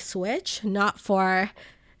bought a Switch, not for,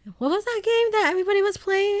 what was that game that everybody was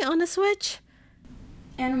playing on the Switch?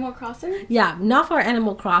 Animal Crossing? Yeah, not for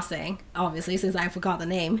Animal Crossing, obviously, since I forgot the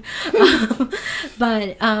name.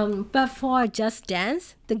 But for Just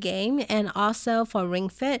Dance, the game, and also for Ring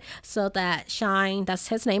Fit, so that Shine, that's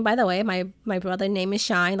his name, by the way. My brother's name is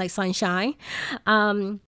Shine, like sunshine.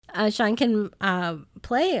 Shine can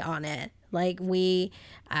play on it. Like, we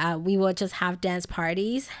will just have dance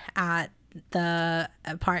parties at the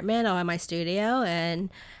apartment or at my studio,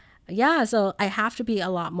 and yeah, so I have to be a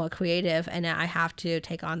lot more creative, and I have to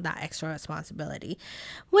take on that extra responsibility,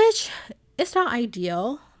 which is not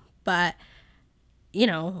ideal, but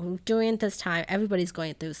during this time, everybody's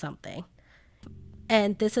going through something.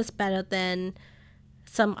 And this is better than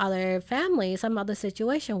some other family, some other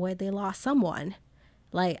situation where they lost someone.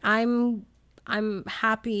 Like, I'm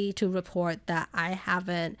happy to report that I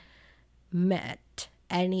haven't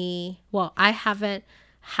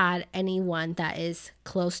had anyone that is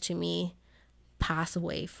close to me pass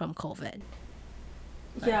away from COVID.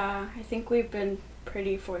 Yeah, I think we've been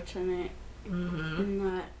pretty fortunate in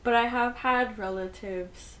that. But I have had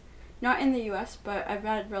relatives, not in the US, but I've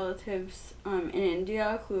had relatives in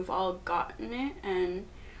India who have all gotten it, and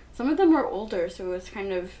some of them were older, so it was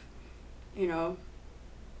kind of,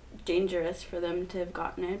 dangerous for them to have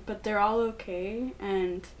gotten it. But they're all okay,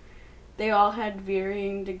 and they all had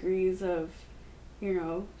varying degrees of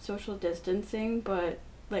social distancing, but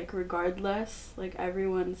like regardless, like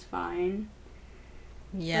everyone's fine.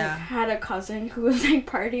 Yeah. Like, had a cousin who was like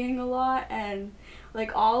partying a lot, and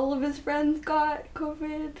like all of his friends got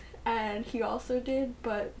COVID, and he also did,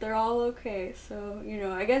 but they're all okay. So,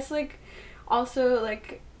 I guess like also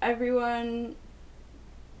like everyone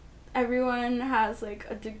has like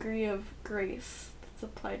a degree of grace that's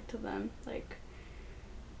applied to them. Like,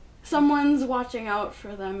 someone's watching out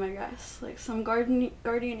for them, I guess, like some guardian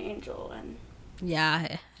angel. And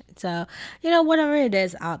yeah, so whatever it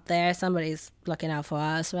is out there, somebody's looking out for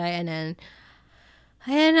us, right? And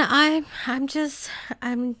I'm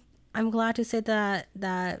glad to say that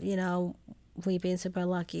we've been super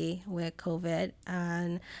lucky with COVID.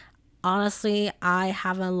 And honestly, I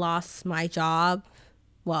haven't lost my job.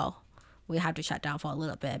 Well, we had to shut down for a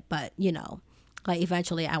little bit, but like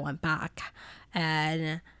eventually I went back,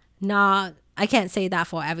 and I can't say that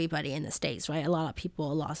for everybody in the States, right? A lot of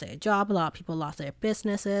people lost their job, a lot of people lost their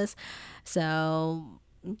businesses. So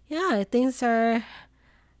yeah, things are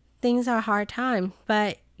a hard time.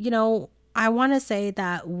 But I want to say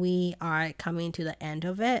that we are coming to the end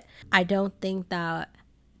of it. I don't think that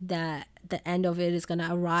the end of it is going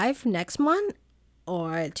to arrive next month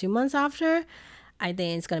or 2 months after. I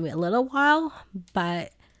think it's going to be a little while,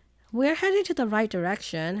 but we're heading to the right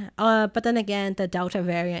direction. But then again, the Delta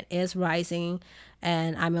variant is rising,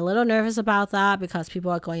 and I'm a little nervous about that because people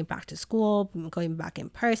are going back to school, going back in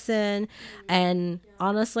person. And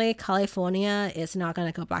honestly, California is not going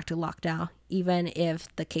to go back to lockdown, even if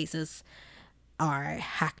the cases are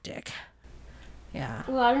hectic. Yeah.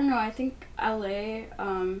 Well, I don't know. I think LA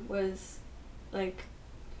was like,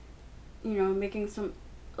 making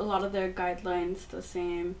a lot of their guidelines the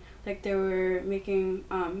same. Like they were making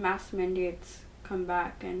mask mandates come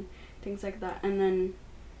back and things like that. And then,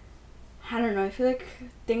 I don't know, I feel like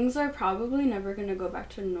things are probably never going to go back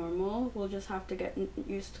to normal. We'll just have to get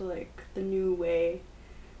used to like the new way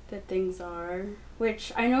that things are.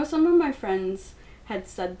 Which I know some of my friends had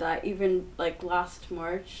said that even like last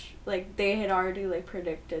March. Like they had already like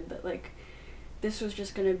predicted that like this was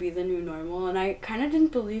just going to be the new normal. And I kind of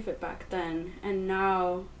didn't believe it back then. And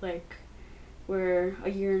now like we're a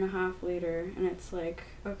year and a half later and it's like,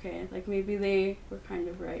 okay, like maybe they were kind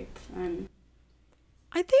of right. And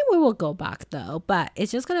I think we will go back though, but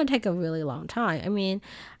it's just going to take a really long time. I mean,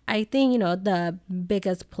 I think, the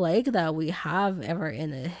biggest plague that we have ever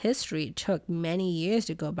in the history took many years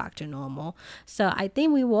to go back to normal. So I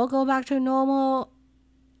think we will go back to normal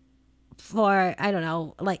for, I don't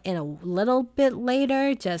know, like in a little bit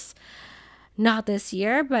later, just not this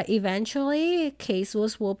year, but eventually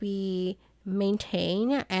cases will be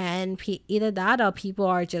maintained, and either that or people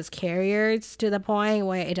are just carriers to the point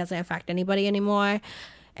where it doesn't affect anybody anymore.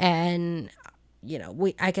 And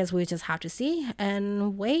I guess we just have to see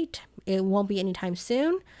and wait. It won't be anytime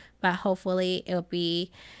soon, but hopefully it'll be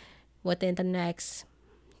within the next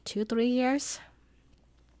 2-3 years.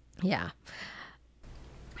 Yeah.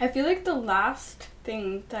 I feel like the last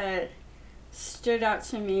thing that stood out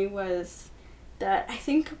to me was that I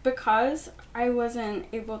think because I wasn't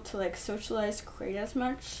able to like socialize quite as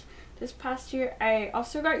much this past year, I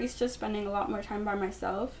also got used to spending a lot more time by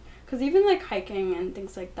myself. Because even like hiking and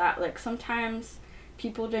things like that, like sometimes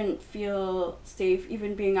people didn't feel safe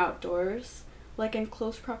even being outdoors, like in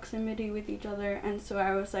close proximity with each other. And so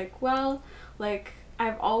I was like, well, like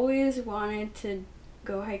I've always wanted to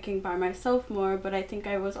go hiking by myself more, but I think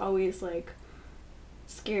I was always like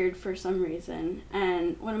scared for some reason.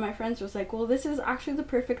 And one of my friends was like, well, this is actually the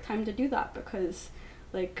perfect time to do that because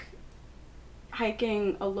like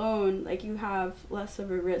hiking alone, like you have less of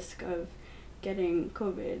a risk of getting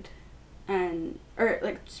COVID or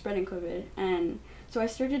like spreading COVID. And so I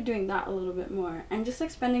started doing that a little bit more, and just like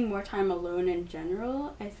spending more time alone in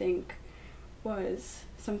general, I think was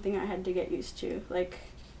something I had to get used to. Like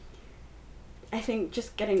I think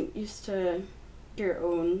just getting used to your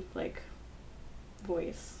own like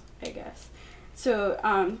voice, I guess. So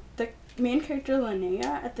the main character Linnea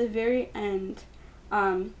at the very end,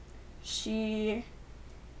 she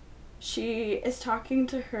is talking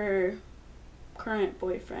to her current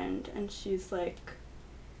boyfriend, and she's like,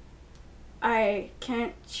 I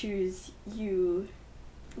can't choose you.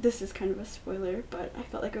 This is kind of a spoiler, but I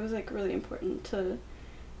felt like it was like really important to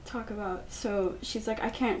talk about. So she's like, I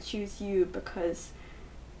can't choose you because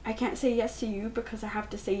I can't say yes to you because I have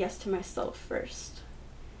to say yes to myself first.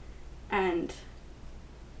 And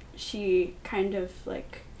she kind of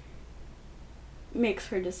like makes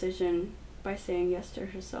her decision by saying yes to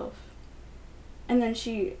herself. And then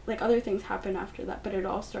she, like, other things happen after that, but it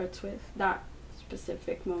all starts with that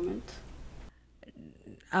specific moment.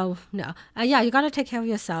 Oh, no. Yeah, you got to take care of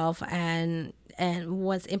yourself. And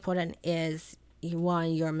what's important is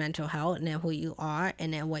your mental health and then who you are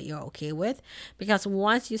and then what you're okay with. Because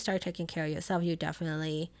once you start taking care of yourself, you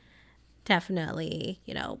definitely,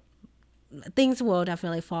 things will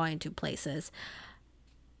definitely fall into places.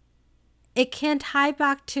 It can tie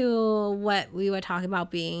back to what we were talking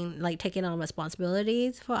about, being like taking on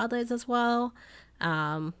responsibilities for others as well.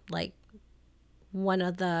 Like one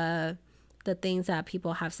of the things that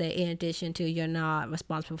people have said, in addition to you're not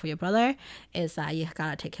responsible for your brother, is that you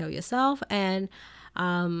gotta take care of yourself. And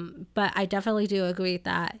but I definitely do agree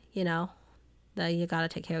that that you gotta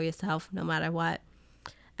take care of yourself no matter what.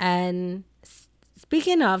 And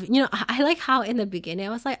speaking of, I like how in the beginning I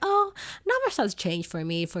was like, oh, not much has changed for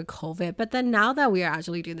me for COVID. But then now that we are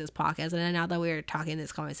actually doing this podcast and then now that we're talking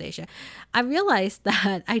this conversation, I realized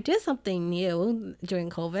that I did something new during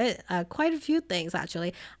COVID. Quite a few things,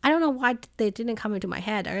 actually. I don't know why they didn't come into my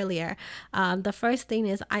head earlier. The first thing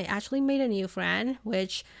is I actually made a new friend,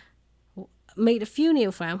 which made a few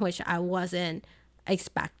new friends, which I wasn't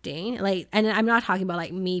expecting. Like, and I'm not talking about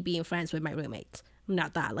like me being friends with my roommates.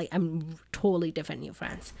 Not that, like, I'm totally different new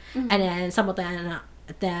friends. And then some of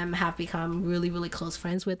them have become really, really close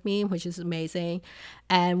friends with me, which is amazing.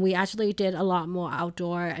 And we actually did a lot more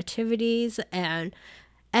outdoor activities. And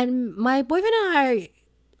my boyfriend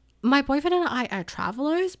and I are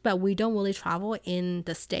travelers, but we don't really travel in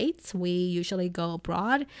the States. We usually go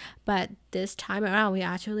abroad. But this time around, we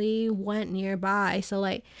actually went nearby. So,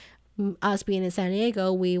 like, us being in San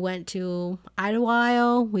Diego, we went to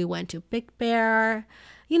Idlewild, we went to Big Bear,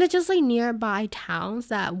 just like nearby towns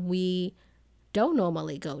that we don't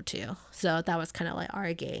normally go to. So that was kind of like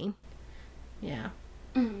our game. Yeah.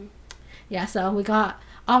 Yeah, so we got,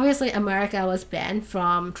 obviously America was banned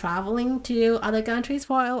from traveling to other countries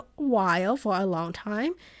for a while, for a long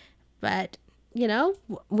time. But,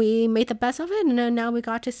 we made the best of it. And then now we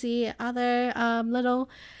got to see other little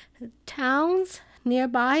towns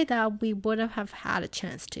nearby that we would have had a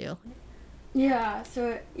chance to. Yeah,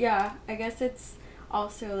 so I guess it's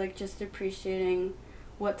also like just appreciating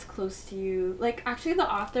what's close to you. Like, actually the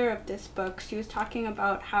author of this book, she was talking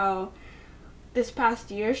about how this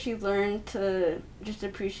past year she learned to just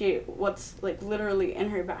appreciate what's like literally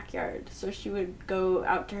in her backyard. So she would go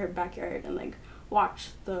out to her backyard and like watch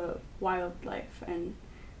the wildlife and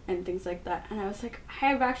things like that. And I was like,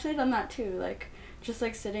 I've actually done that too, like just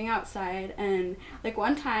like sitting outside. And like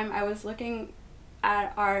one time I was looking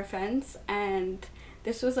at our fence, and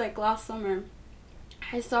this was like last summer,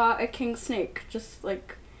 I saw a king snake just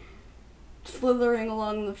like slithering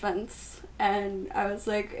along the fence, and I was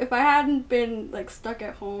like, if I hadn't been like stuck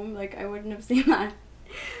at home, like I wouldn't have seen that.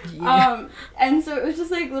 Yeah. And so it was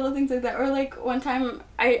just like little things like that. Or like one time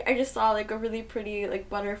I just saw like a really pretty like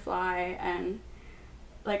butterfly, and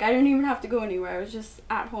like I didn't even have to go anywhere. I was just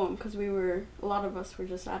at home because a lot of us were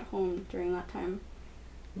just at home during that time.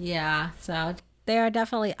 Yeah, so there are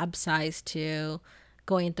definitely upsides to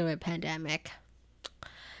going through a pandemic.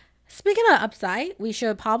 Speaking of upside, we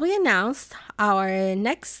should probably announce our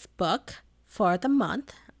next book for the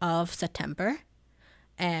month of September.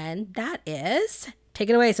 And that is, take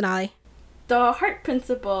it away, Sonali. The Heart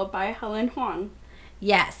Principle by Helen Hoang.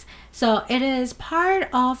 Yes, so it is part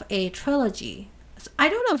of a trilogy. I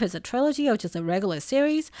don't know if it's a trilogy or just a regular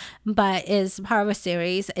series, but it's part of a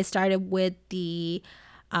series. It started with the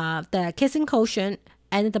Kissing Quotient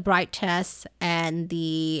and the Bright Test and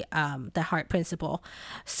the Heart Principle.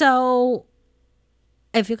 So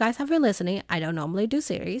if you guys have been listening, I don't normally do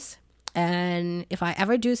series. And if I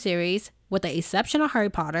ever do series, with the exception of Harry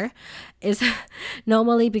Potter, is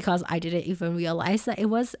normally because I didn't even realize that it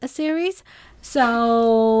was a series.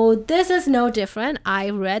 So this is no different. I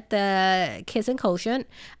read the Kissing Quotient,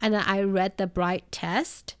 and then I read the Bright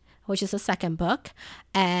Test, which is the second book.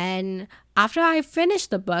 And after I finished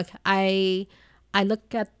the book, I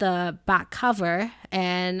looked at the back cover,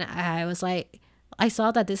 and I was like, I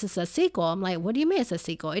saw that this is a sequel. I'm like, what do you mean it's a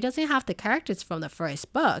sequel? It doesn't have the characters from the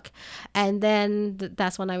first book. And then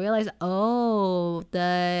that's when I realized,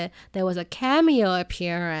 there was a cameo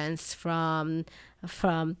appearance from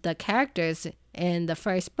the characters in the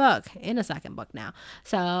first book, in the second book now.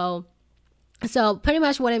 So pretty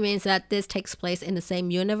much what it means is that this takes place in the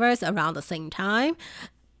same universe around the same time,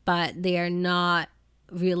 but they are not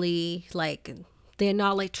really like... They're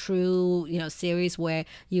not like true, series where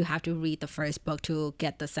you have to read the first book to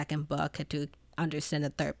get the second book to understand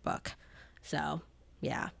the third book. So,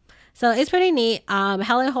 yeah. So it's pretty neat.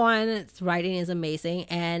 Helen Hoang's writing is amazing.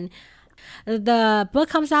 And the book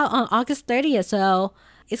comes out on August 30th. So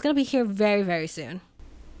it's going to be here very, very soon.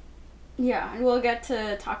 Yeah, and we'll get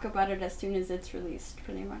to talk about it as soon as it's released,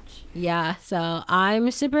 pretty much. Yeah, so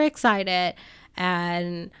I'm super excited.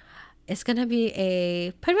 And it's going to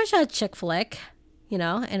be pretty much a chick flick, in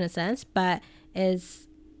a sense, but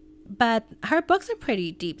her books are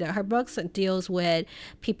pretty deep. Her books deals with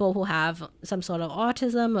people who have some sort of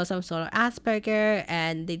autism or some sort of Asperger,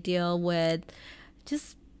 and they deal with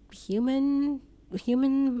just human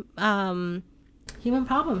problems.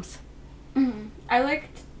 Mm-hmm. I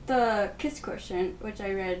liked the Kiss Quotient, which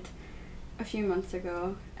I read a few months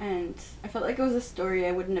ago, and I felt like it was a story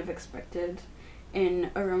I wouldn't have expected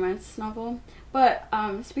in a romance novel. But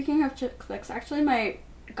speaking of chick flicks, actually my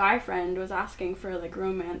guy friend was asking for like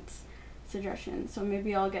romance suggestions. So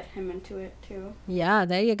maybe I'll get him into it too. Yeah,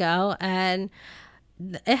 there you go. And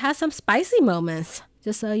it has some spicy moments,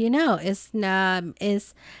 just so you know. It's not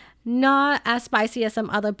as spicy as some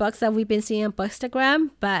other books that we've been seeing on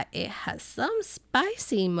Bookstagram, but it has some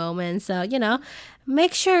spicy moments. So,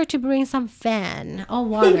 make sure to bring some fan or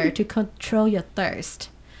water to control your thirst.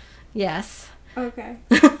 Yes. Okay.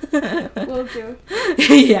 Will do.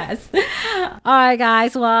 Yes. All right,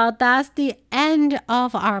 guys. Well, that's the end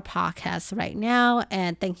of our podcast right now.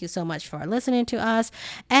 And thank you so much for listening to us.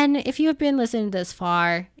 And if you've been listening this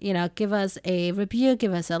far, give us a review,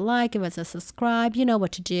 give us a like, give us a subscribe. You know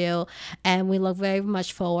what to do. And we look very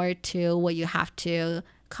much forward to what you have to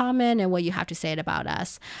comment and what you have to say about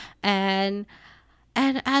us. And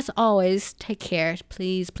as always, take care.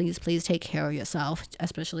 Please, please, please take care of yourself,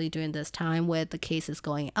 especially during this time with the cases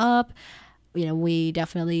going up. We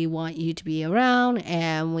definitely want you to be around,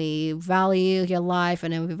 and we value your life,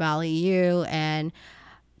 and then we value you, and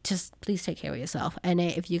just please take care of yourself. And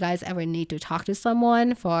if you guys ever need to talk to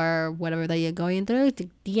someone for whatever that you're going through,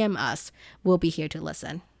 DM us. We'll be here to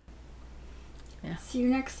listen. Yeah. See you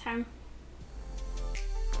next time.